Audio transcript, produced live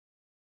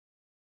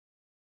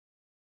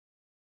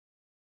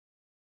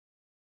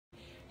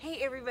Hey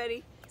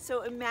everybody,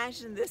 so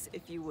imagine this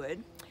if you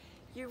would.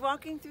 You're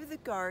walking through the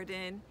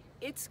garden,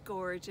 it's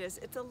gorgeous,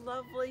 it's a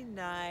lovely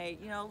night,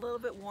 you know, a little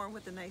bit warm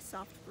with a nice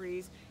soft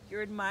breeze.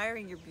 You're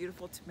admiring your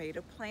beautiful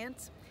tomato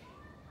plants,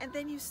 and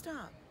then you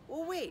stop.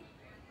 Well wait,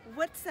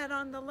 what's that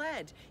on the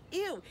ledge?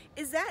 Ew,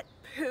 is that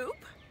poop?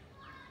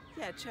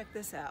 Yeah, check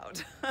this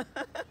out.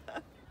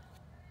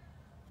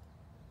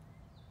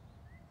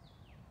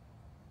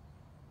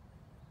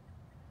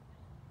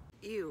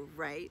 Ew,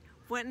 right?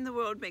 What in the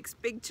world makes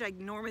big,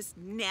 ginormous,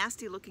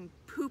 nasty looking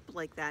poop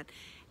like that?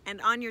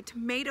 And on your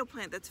tomato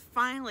plant that's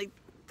finally,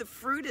 the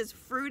fruit is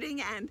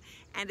fruiting and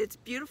it's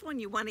beautiful and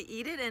you want to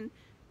eat it, and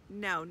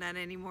no, not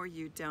anymore,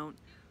 you don't.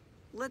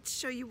 Let's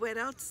show you what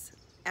else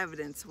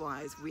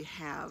evidence-wise we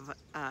have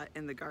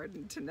in the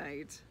garden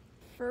tonight.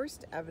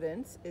 First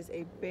evidence is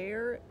a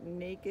bare,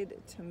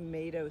 naked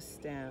tomato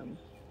stem.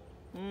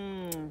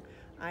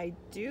 I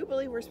do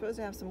believe we're supposed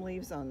to have some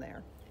leaves on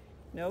there.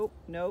 Nope,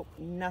 nope,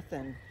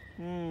 nothing.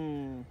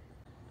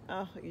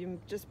 Oh,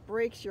 it just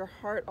breaks your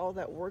heart, all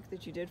that work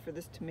that you did for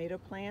this tomato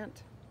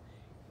plant.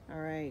 All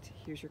right,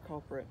 here's your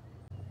culprit.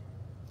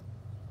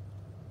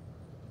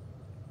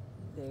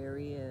 There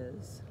he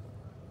is.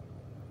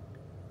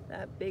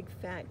 That big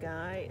fat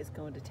guy is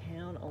going to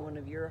town on one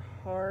of your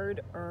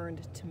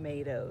hard-earned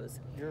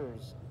tomatoes.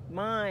 Yours.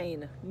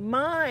 Mine,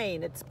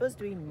 mine, it's supposed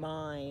to be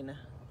mine.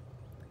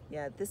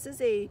 Yeah, this is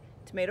a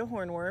tomato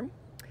hornworm.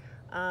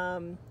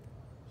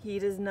 He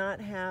does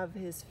not have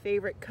his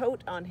favorite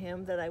coat on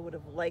him that I would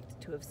have liked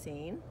to have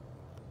seen.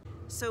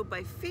 So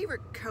by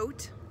favorite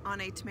coat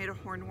on a tomato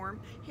hornworm,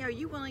 hey, are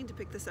you willing to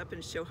pick this up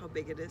and show how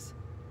big it is?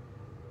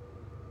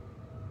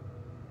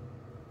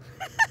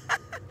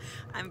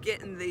 I'm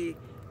getting the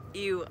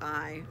ew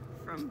eye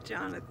from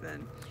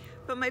Jonathan.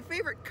 But my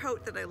favorite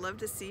coat that I love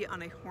to see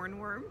on a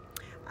hornworm.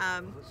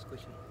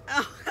 Squishy.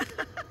 Oh,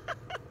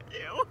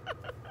 ew.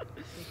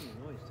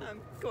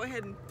 Go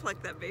ahead and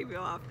pluck that baby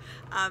off.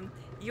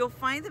 You'll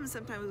find them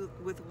sometimes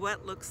with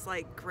what looks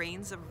like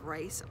grains of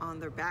rice on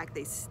their back.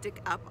 They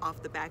stick up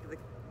off the back of the,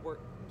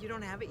 you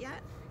don't have it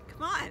yet?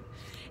 Come on.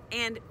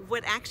 And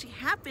what actually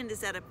happened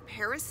is that a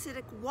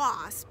parasitic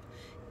wasp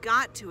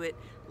got to it,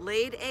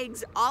 laid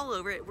eggs all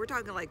over it. We're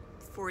talking like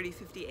 40,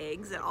 50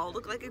 eggs that all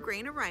look like a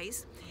grain of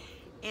rice.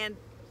 And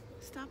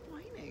stop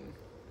whining.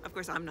 Of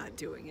course, I'm not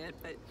doing it,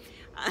 but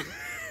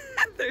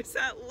there's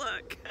that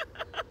look.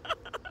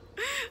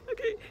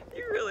 Okay,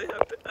 you really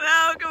have to,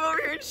 no, come over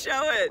here and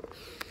show it.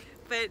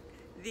 But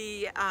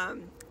the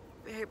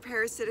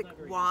parasitic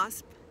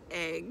wasp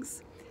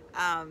eggs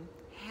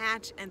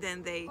hatch, and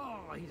then they...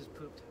 Oh, he just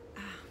pooped.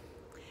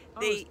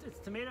 It's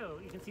tomato.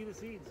 You can see the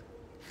seeds.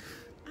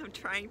 I'm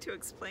trying to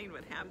explain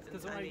what happens,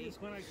 Because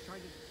when I tried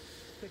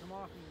to pick them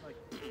off, and like...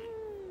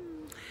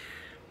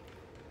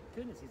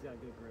 Goodness, he's got a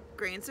good grip.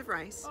 Grains of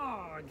rice.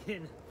 Oh,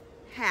 again.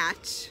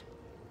 Hatch.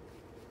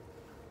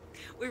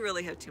 We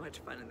really have too much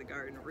fun in the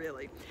garden,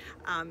 really.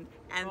 And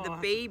the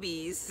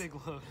babies, big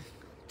load.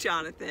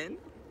 Jonathan,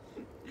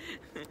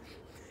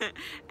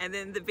 and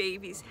then the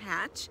babies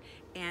hatch,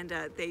 and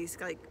they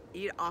like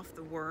eat off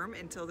the worm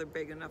until they're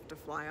big enough to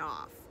fly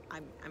off.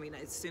 I mean, I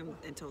assume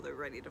until they're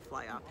ready to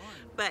fly off.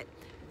 But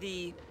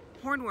the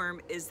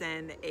hornworm is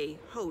then a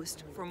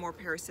host for more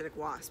parasitic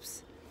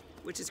wasps,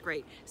 which is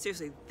great.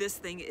 Seriously, this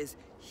thing is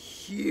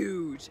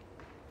huge.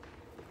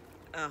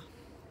 Can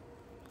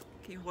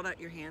you hold out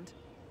your hand?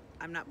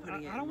 I'm not putting it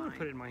in mine. I don't want to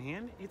put it in my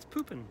hand. It's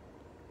pooping.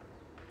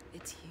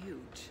 It's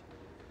huge.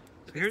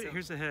 So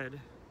here's the head.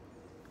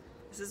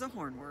 This is a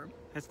hornworm.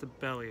 That's the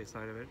belly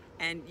side of it.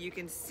 And you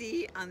can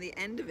see on the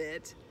end of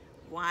it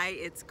why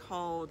it's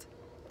called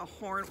a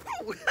horn.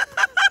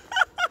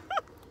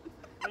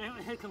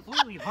 And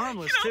completely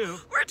harmless, you know,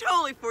 too. We're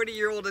totally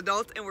 40-year-old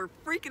adults and we're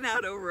freaking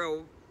out over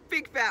a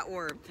big fat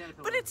worm.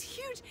 But it's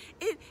huge.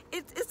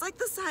 It's like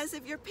the size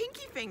of your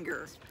pinky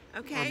finger.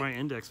 Okay? Or my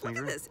index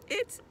finger. Look at this.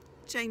 It's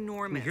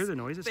ginormous. Can you hear the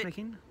noise it's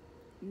making?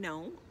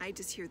 No, I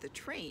just hear the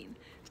train.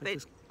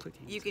 It's but like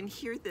you can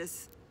hear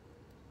this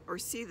or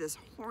see this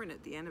horn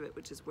at the end of it,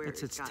 which is where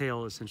it's its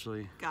tail,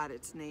 essentially. Got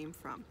its name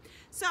from.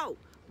 So,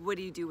 what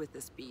do you do with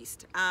this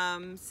beast?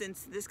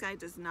 Since this guy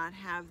does not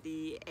have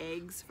the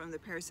eggs from the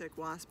parasitic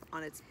wasp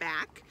on its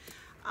back,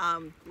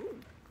 and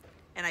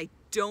I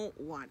don't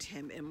want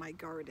him in my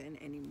garden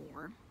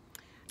anymore.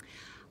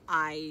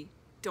 I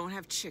don't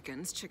have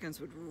chickens. Chickens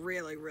would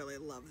really, really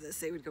love this.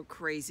 They would go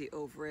crazy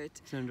over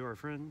it. Send him to our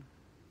friend.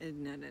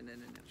 No.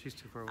 She's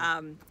too far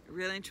away.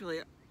 Really and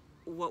truly,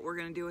 what we're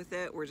gonna do with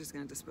it, we're just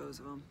gonna dispose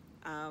of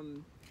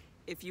them.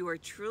 If you are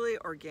truly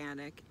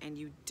organic and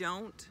you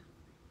don't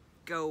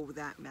go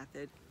that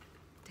method,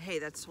 hey,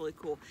 that's totally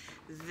cool.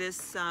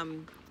 This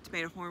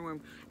tomato hornworm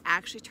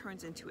actually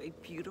turns into a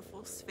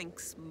beautiful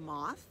sphinx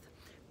moth.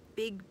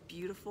 Big,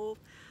 beautiful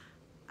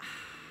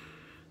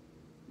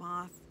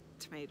moth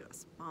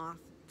tomatoes.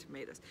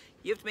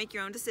 You have to make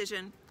your own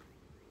decision.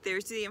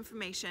 There's the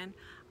information.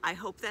 I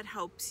hope that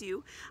helps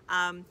you.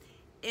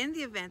 In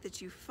the event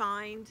that you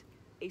find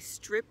a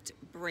stripped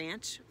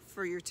branch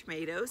for your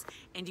tomatoes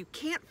and you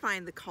can't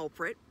find the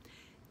culprit,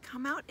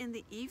 come out in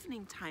the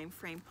evening time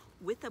frame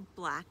with a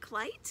black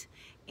light,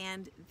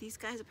 and these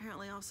guys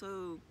apparently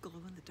also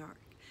glow in the dark.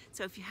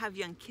 So if you have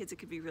young kids, it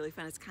could be really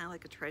fun. It's kind of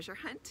like a treasure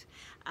hunt.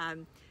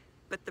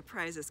 But the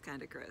prize is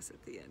kind of gross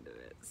at the end of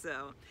it.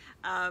 So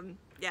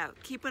yeah,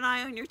 keep an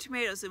eye on your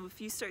tomatoes. And if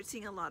you start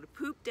seeing a lot of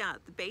poop down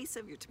at the base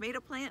of your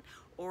tomato plant,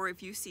 or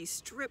if you see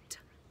stripped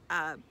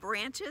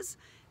branches,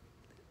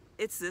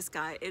 it's this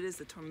guy. It is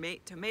the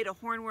tomato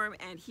hornworm,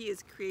 and he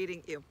is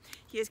creating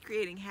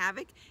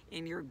havoc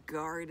in your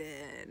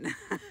garden.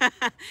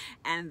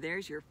 And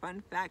there's your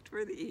fun fact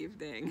for the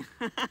evening.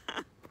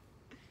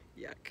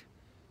 Yuck.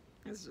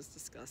 It's just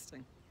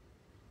disgusting.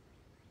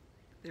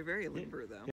 They're very limber though.